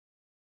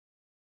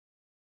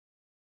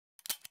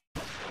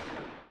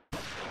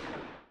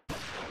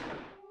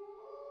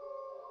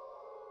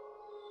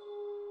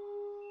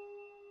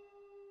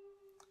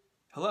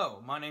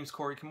Hello, my name's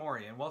Corey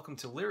Kimori, and welcome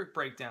to Lyric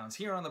Breakdowns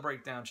here on the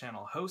Breakdown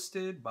channel,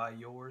 hosted by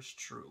yours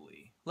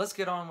truly. Let's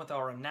get on with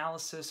our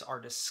analysis,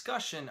 our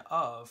discussion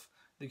of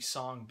the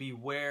song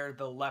Beware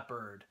the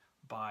Leopard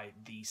by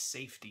The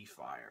Safety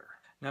Fire.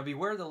 Now,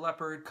 Beware the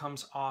Leopard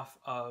comes off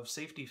of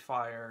Safety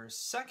Fire's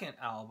second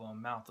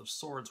album, Mouth of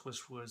Swords,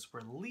 which was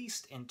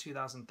released in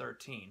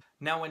 2013.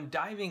 Now, when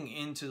diving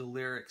into the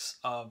lyrics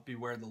of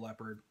Beware the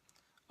Leopard,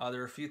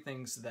 there are a few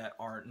things that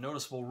are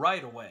noticeable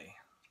right away.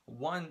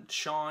 One,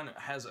 Sean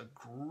has a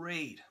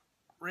great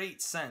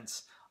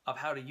sense of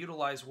how to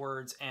utilize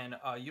words and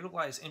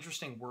utilize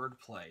interesting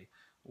wordplay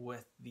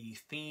with the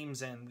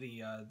themes and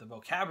the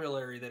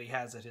vocabulary that he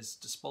has at his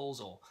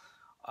disposal.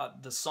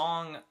 The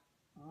song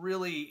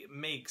really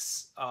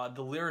makes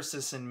the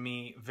lyricist in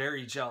me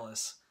very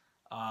jealous.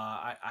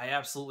 I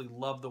absolutely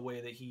love the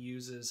way that he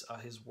uses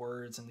his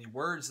words and the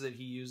words that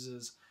he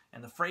uses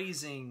and the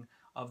phrasing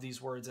of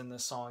these words in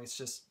this song. It's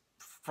just,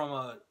 from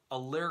a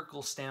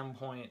lyrical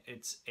standpoint,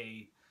 it's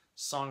a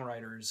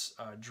songwriter's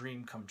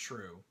dream come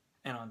true.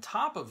 And on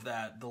top of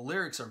that, the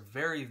lyrics are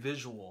very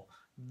visual.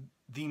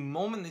 The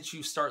moment that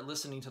you start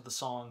listening to the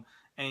song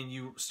and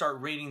you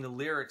start reading the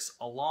lyrics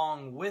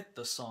along with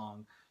the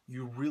song,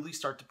 you really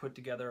start to put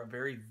together a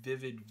very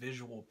vivid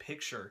visual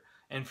picture.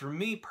 And for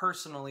me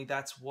personally,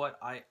 that's what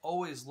I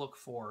always look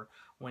for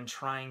when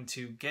trying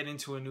to get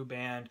into a new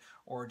band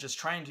or just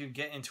trying to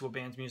get into a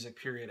band's music,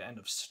 period, end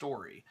of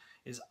story,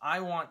 is I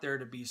want there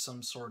to be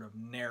some sort of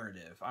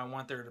narrative. I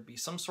want there to be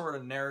some sort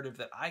of narrative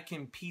that I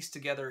can piece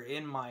together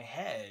in my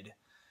head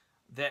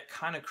that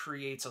kind of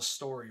creates a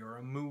story or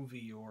a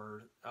movie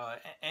or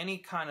any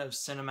kind of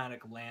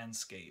cinematic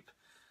landscape.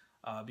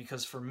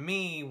 Because for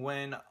me,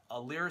 when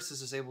a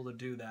lyricist is able to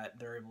do that,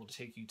 they're able to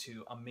take you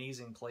to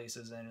amazing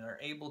places and they're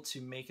able to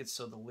make it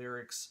so the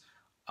lyrics'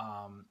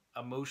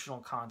 emotional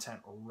content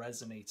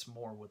resonates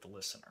more with the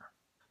listener.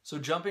 So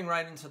jumping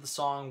right into the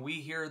song,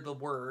 we hear the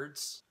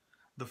words,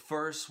 "The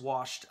first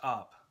washed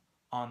up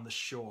on the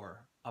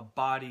shore, a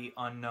body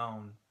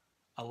unknown,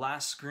 a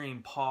last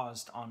scream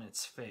paused on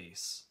its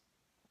face.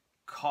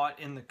 Caught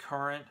in the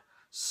current,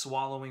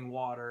 swallowing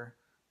water,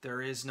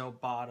 there is no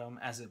bottom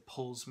as it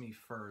pulls me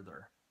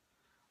further."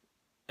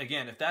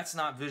 Again, if that's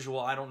not visual,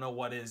 I don't know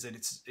what is.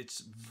 It's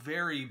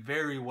very,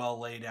 very well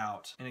laid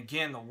out. And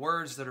again, the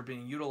words that are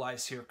being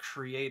utilized here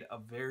create a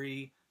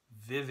very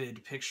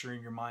vivid picture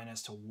in your mind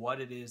as to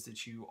what it is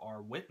that you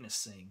are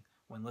witnessing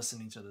when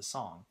listening to the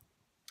song.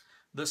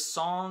 The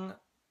song's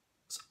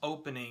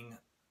opening,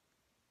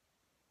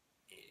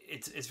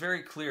 it's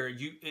very clear.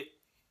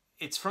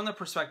 It's from the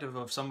perspective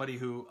of somebody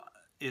who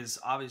is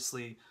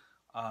obviously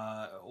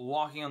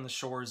walking on the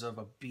shores of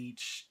a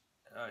beach,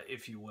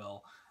 if you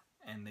will,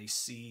 and they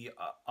see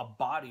a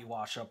body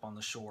wash up on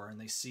the shore, and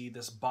they see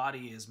this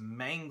body is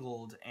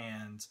mangled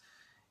and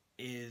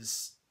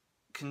is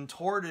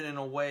contorted in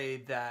a way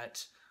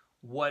that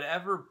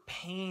whatever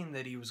pain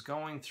that he was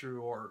going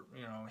through, or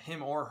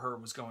him or her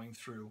was going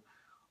through,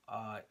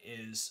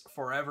 is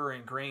forever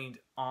ingrained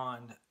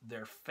on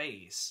their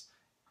face.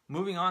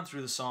 Moving on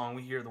through the song,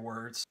 we hear the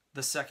words,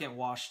 "The second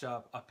washed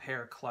up, a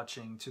pair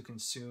clutching to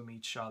consume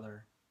each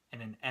other,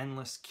 and an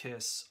endless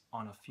kiss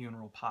on a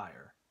funeral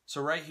pyre."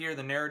 So right here,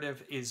 the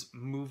narrative is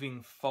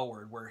moving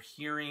forward. We're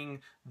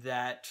hearing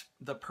that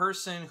the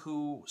person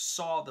who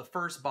saw the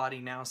first body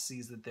now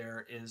sees that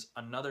there is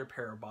another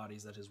pair of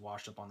bodies that has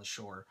washed up on the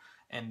shore.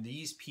 And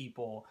these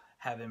people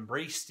have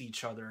embraced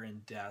each other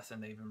in death,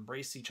 and they've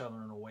embraced each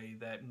other in a way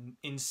that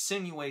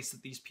insinuates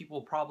that these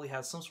people probably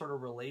had some sort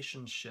of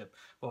relationship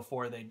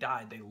before they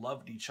died. They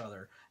loved each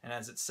other. And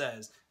as it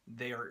says,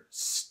 they are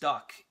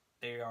stuck.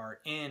 They are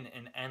in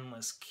an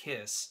endless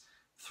kiss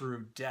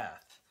through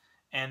death.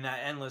 And that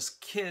endless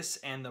kiss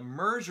and the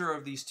merger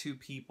of these two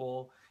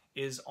people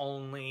is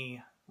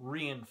only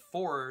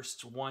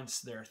reinforced once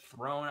they're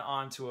thrown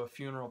onto a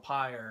funeral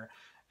pyre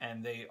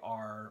and they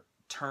are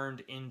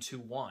turned into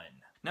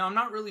one. Now, I'm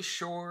not really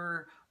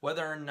sure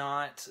whether or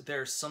not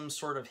there's some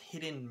sort of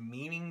hidden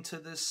meaning to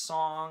this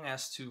song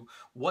as to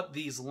what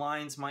these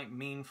lines might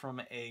mean from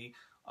a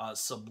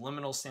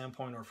subliminal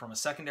standpoint or from a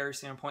secondary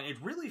standpoint.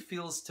 It really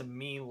feels to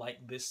me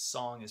like this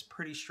song is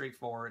pretty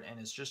straightforward and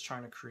is just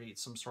trying to create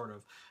some sort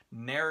of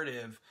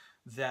narrative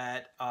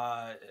that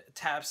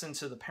taps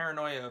into the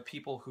paranoia of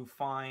people who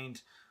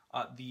find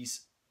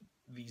these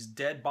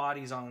dead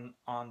bodies on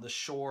the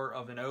shore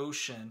of an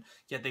ocean,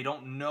 yet they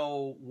don't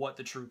know what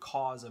the true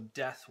cause of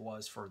death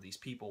was for these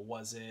people.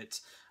 Was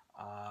it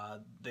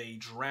they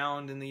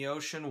drowned in the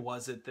ocean?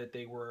 Was it that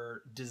they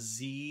were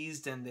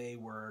diseased and they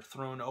were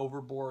thrown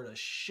overboard a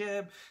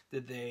ship?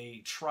 Did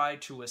they try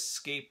to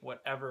escape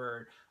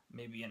whatever,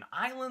 maybe an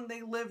island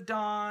they lived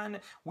on?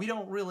 We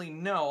don't really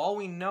know. All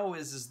we know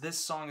is this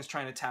song is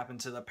trying to tap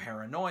into the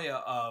paranoia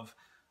of,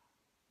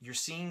 you're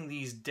seeing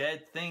these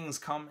dead things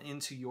come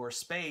into your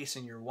space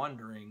and you're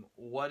wondering,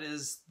 what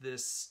is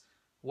this?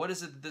 What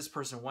is it that this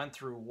person went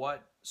through?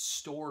 What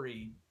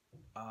story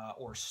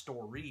or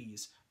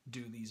stories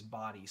do these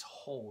bodies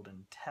hold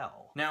and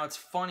tell? Now, it's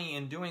funny,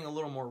 in doing a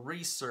little more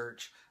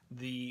research,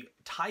 the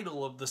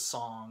title of the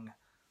song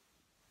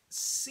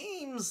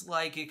seems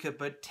like it could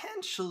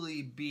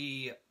potentially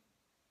be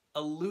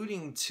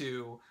alluding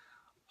to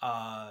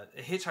A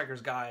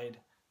Hitchhiker's Guide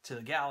to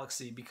the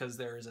Galaxy, because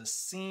there is a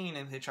scene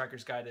in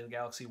Hitchhiker's Guide to the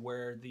Galaxy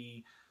where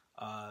the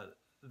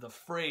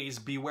phrase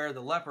 "Beware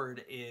the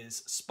Leopard" is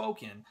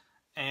spoken.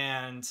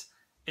 And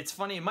it's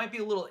funny, it might be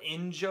a little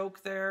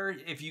in-joke there.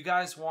 If you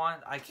guys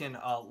want, I can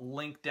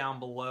link down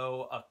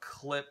below a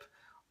clip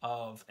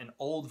of an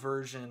old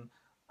version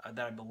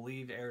that I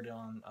believe aired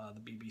on the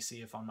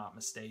BBC, if I'm not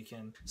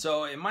mistaken.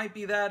 So it might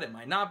be that, it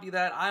might not be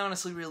that. I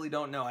honestly really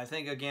don't know. I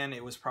think, again,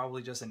 it was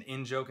probably just an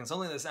in-joke and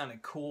something that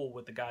sounded cool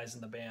with the guys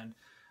in the band.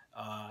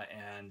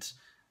 And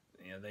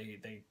you know,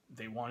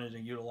 they wanted to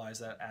utilize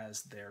that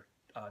as their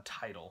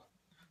title.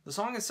 The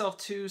song itself,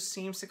 too,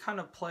 seems to kind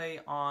of play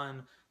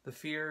on the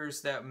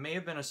fears that may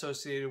have been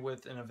associated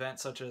with an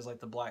event such as like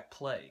the Black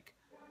Plague.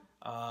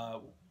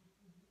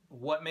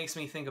 What makes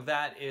me think of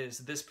that is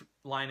this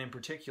line in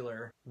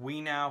particular: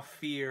 "We now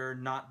fear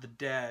not the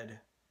dead,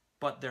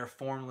 but their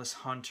formless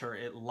hunter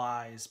it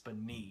lies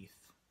beneath."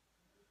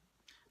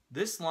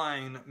 This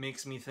line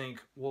makes me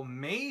think, well,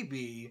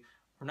 maybe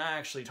we're not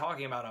actually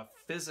talking about a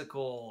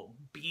physical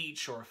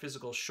beach or a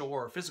physical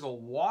shore or physical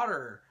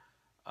water,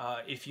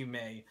 if you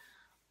may.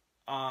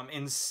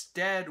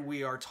 Instead,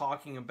 we are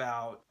talking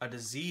about a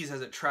disease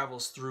as it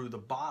travels through the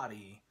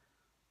body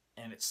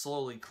and it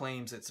slowly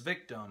claims its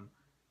victim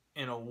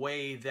in a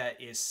way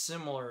that is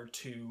similar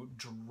to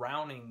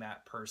drowning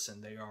that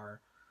person.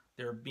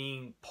 They're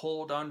being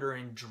pulled under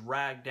and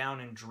dragged down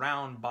and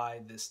drowned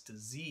by this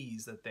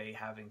disease that they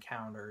have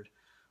encountered,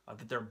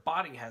 that their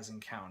body has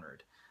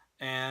encountered.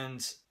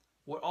 And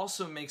what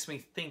also makes me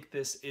think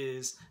this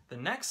is the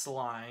next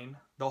line.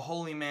 The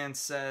holy man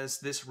says,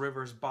 "This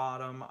river's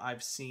bottom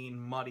I've seen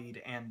muddied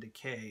and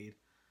decayed.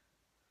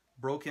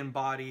 Broken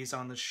bodies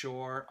on the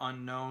shore,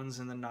 unknowns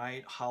in the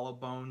night, hollow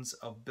bones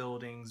of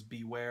buildings,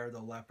 beware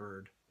the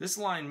leopard." This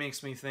line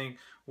makes me think,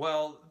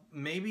 well,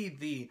 maybe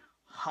the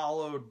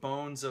hollowed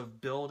bones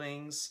of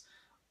buildings,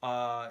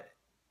 or,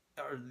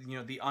 you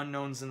know, the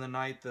unknowns in the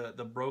night,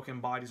 the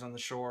broken bodies on the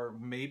shore,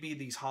 maybe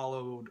these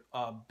hollowed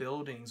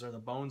buildings or the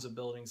bones of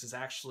buildings is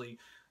actually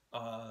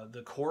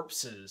the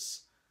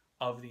corpses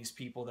of these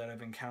people that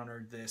have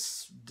encountered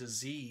this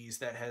disease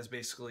that has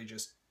basically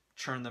just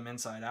churned them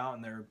inside out,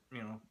 and they're,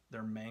 you know,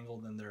 they're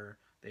mangled and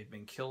they've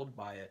been killed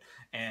by it,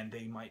 and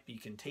they might be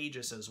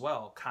contagious as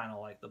well, kind of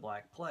like the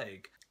Black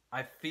Plague.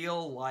 I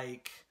feel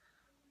like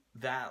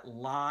that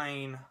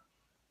line,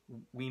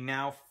 "We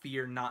now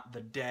fear not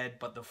the dead,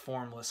 but the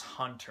formless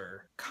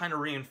hunter," kind of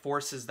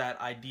reinforces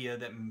that idea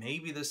that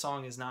maybe the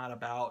song is not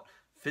about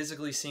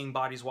physically seeing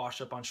bodies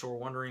washed up on shore,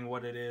 wondering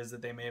what it is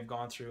that they may have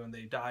gone through and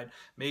they died.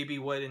 Maybe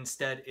what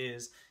instead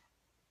is,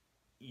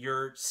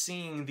 you're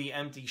seeing the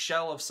empty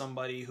shell of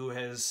somebody who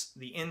has,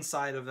 the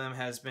inside of them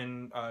has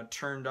been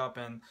turned up,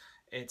 and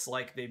it's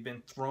like they've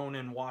been thrown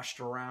and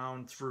washed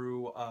around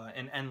through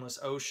an endless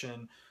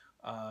ocean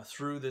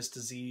through this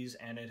disease,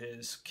 and it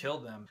has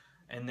killed them.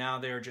 And now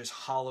they're just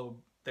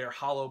hollow, they're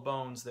hollow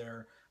bones,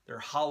 they're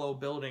hollow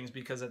buildings,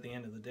 because at the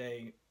end of the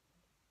day,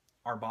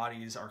 our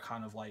bodies are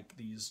kind of like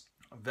these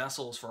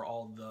vessels for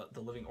all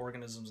the living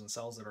organisms and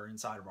cells that are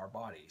inside of our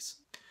bodies.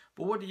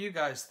 But what do you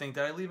guys think?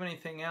 Did I leave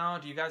anything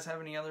out? Do you guys have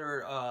any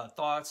other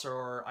thoughts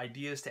or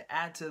ideas to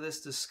add to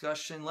this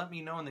discussion? Let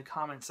me know in the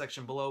comment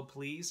section below,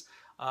 please.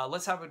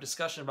 Let's have a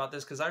discussion about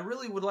this, because I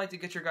really would like to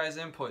get your guys'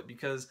 input,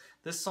 because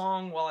this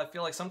song, while I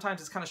feel like sometimes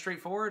it's kind of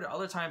straightforward,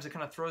 other times it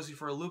kind of throws you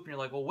for a loop and you're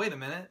like, well, wait a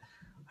minute,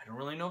 I don't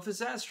really know if it's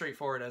as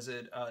straightforward as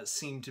it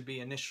seemed to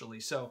be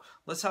initially. So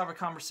let's have a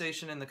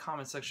conversation in the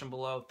comment section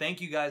below. Thank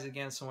you guys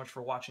again so much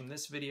for watching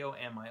this video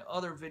and my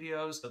other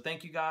videos. So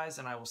thank you guys,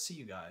 and I will see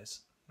you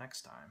guys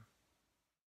next time.